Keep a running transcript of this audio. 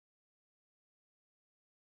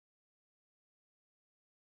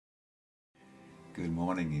Good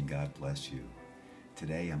morning and God bless you.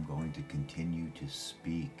 Today I'm going to continue to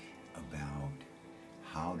speak about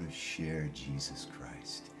how to share Jesus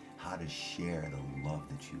Christ, how to share the love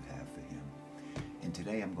that you have for Him. And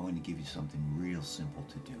today I'm going to give you something real simple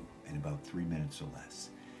to do in about 3 minutes or less.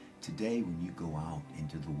 Today, when you go out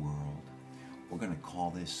into the world, we're going to call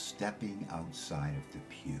this stepping outside of the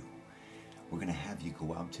pew. We're going to have you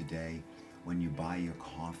go out today when you buy your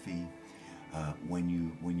coffee, when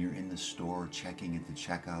you're in the store checking at the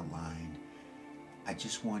checkout line. I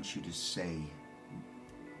just want you to say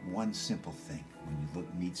one simple thing when you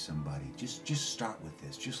meet somebody. Just start with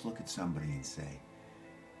this. Just look at somebody and say,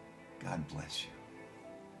 "God bless you."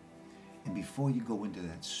 And before you go into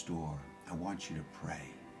that store, I want you to pray.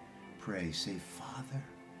 Pray. Say, "Father,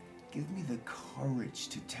 give me the courage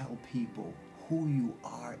to tell people who you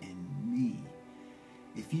are in me."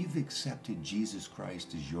 If you've accepted Jesus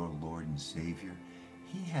Christ as your Lord and Savior,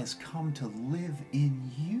 He has come to live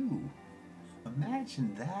in you.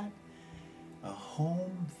 Imagine that. A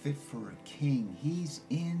home fit for a king. He's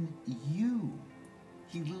in you.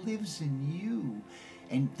 He lives in you.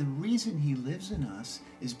 And the reason He lives in us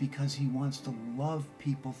is because He wants to love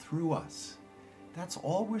people through us. That's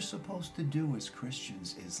all we're supposed to do as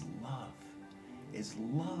Christians is love. Is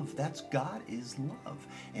love. That's God is love.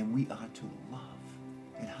 And we are to love.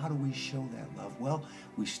 And how do we show that love? Well,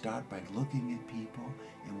 we start by looking at people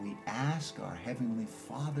and we ask our Heavenly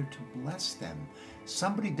Father to bless them.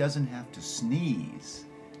 Somebody doesn't have to sneeze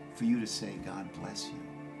for you to say, "God bless you."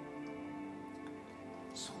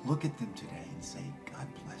 So look at them today and say, "God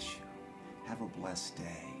bless you. Have a blessed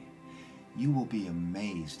day." You will be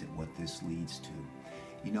amazed at what this leads to.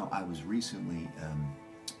 You know, I was recently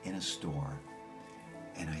in a store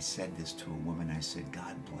and I said this to a woman. I said,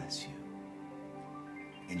 "God bless you."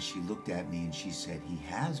 And she looked at me and she said, "He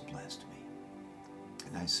has blessed me."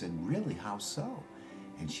 And I said, "Really? How so?"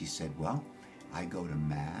 And she said, "Well, I go to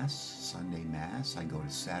Mass, Sunday Mass. I go to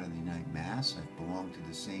Saturday night Mass. I belong to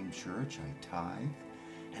the same church. I tithe."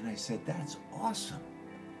 And I said, "That's awesome."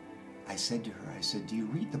 I said to her, I said, "Do you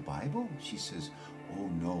read the Bible?" She says, "Oh,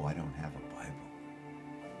 no, I don't have a Bible."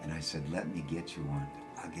 And I said, "Let me get you one.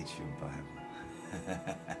 I'll get you a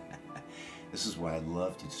Bible." This is why I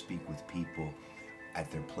love to speak with people at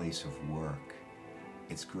their place of work.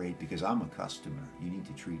 It's great because I'm a customer. You need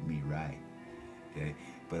to treat me right, okay?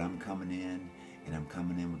 But I'm coming in, and I'm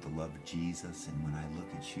coming in with the love of Jesus, and when I look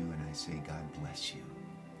at you and I say, "God bless you,"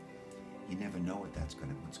 you never know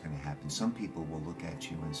what's gonna happen. Some people will look at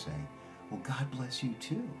you and say, "Well, God bless you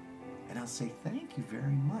too." And I'll say, "Thank you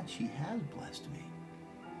very much. He has blessed me."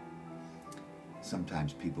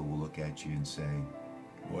 Sometimes people will look at you and say,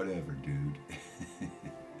 "Whatever, dude."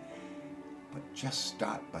 But just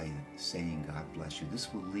start by saying, "God bless you."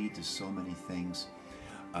 This will lead to so many things.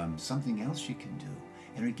 Something else you can do.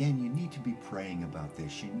 And again, you need to be praying about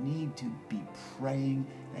this. You need to be praying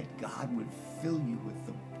that God would fill you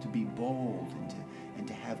to be bold and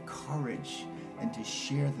to have courage and to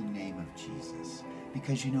share the name of Jesus.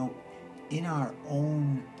 Because you know, in our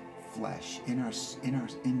own flesh,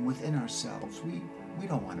 within ourselves, we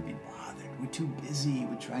don't want to be bothered. We're too busy.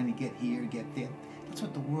 We're trying to get here, get there. That's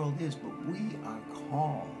what the world is. But we are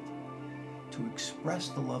called to express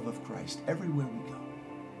the love of Christ everywhere we go.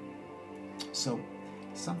 So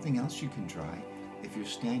something else you can try, if you're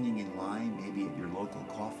standing in line, maybe at your local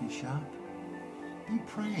coffee shop, be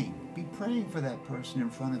praying. Be praying for that person in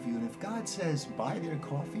front of you. And if God says, buy their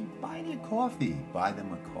coffee, buy their coffee. Buy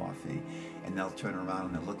them a coffee. And they'll turn around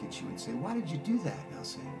and they'll look at you and say, "Why did you do that?" And I'll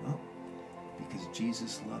say, "Well, because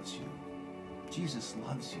Jesus loves you. Jesus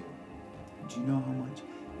loves you. Do you know how much?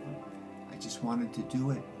 I just wanted to do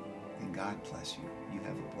it. And God bless you. You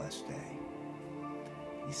have a blessed day."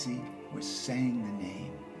 You see, we're saying the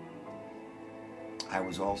name. I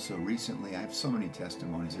was also recently, I have so many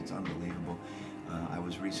testimonies, it's unbelievable. I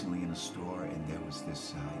was recently in a store and there was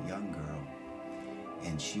this young girl,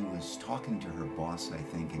 and she was talking to her boss, I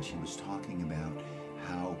think, and she was talking about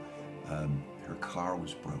how her car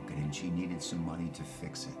was broken and she needed some money to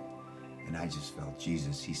fix it. And I just felt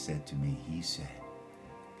Jesus. He said to me, he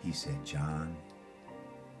said, "John,"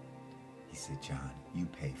 "John, you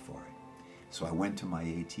pay for it." So I went to my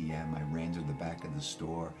ATM, I ran to the back of the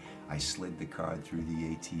store, I slid the card through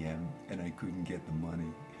the ATM, and I couldn't get the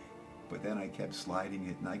money. But then I kept sliding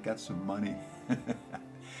it, and I got some money.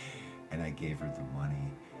 And I gave her the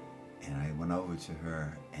money, and I went over to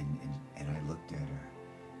her, and I looked at her,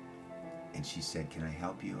 and she said, "Can I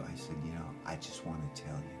help you?" I said, "You know, I just want to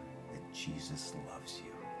tell you that Jesus loves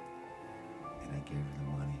you." And I gave her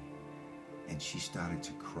the money. And she started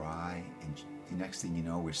to cry, and the next thing you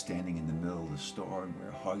know, we're standing in the middle of the store and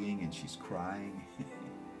we're hugging, and she's crying.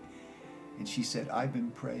 And she said, I've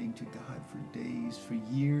been praying to God for days, for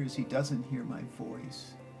years. He doesn't hear my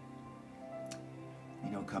voice.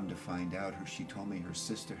 You know, come to find out, she told me her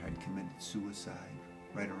sister had committed suicide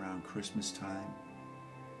right around Christmas time.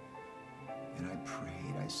 And I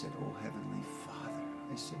prayed. I said, oh, Heavenly Father,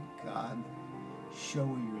 I said, God, show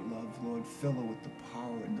her your love, Lord. Fill her with the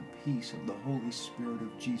power and the peace of the Holy Spirit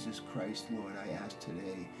of Jesus Christ, Lord. I ask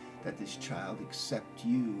today that this child accept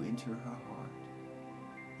you into her heart.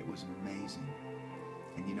 It was amazing.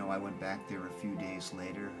 And you know, I went back there a few days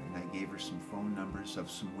later and I gave her some phone numbers of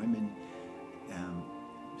some women,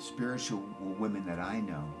 spiritual women that I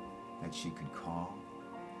know that she could call.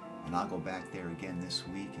 And I'll go back there again this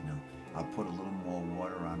week, and I'll put a little more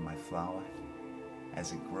water on my flower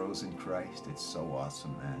as it grows in Christ. It's so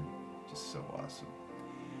awesome, man. Just so awesome.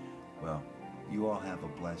 Well, you all have a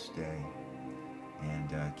blessed day,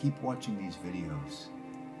 and keep watching these videos.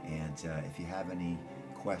 And if you have any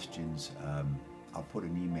questions, I'll put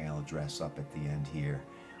an email address up at the end here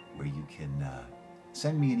where you can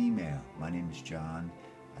send me an email. My name is John.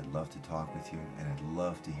 I'd love to talk with you, and I'd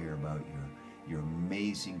love to hear about your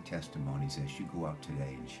amazing testimonies as you go out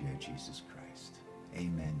today and share Jesus Christ.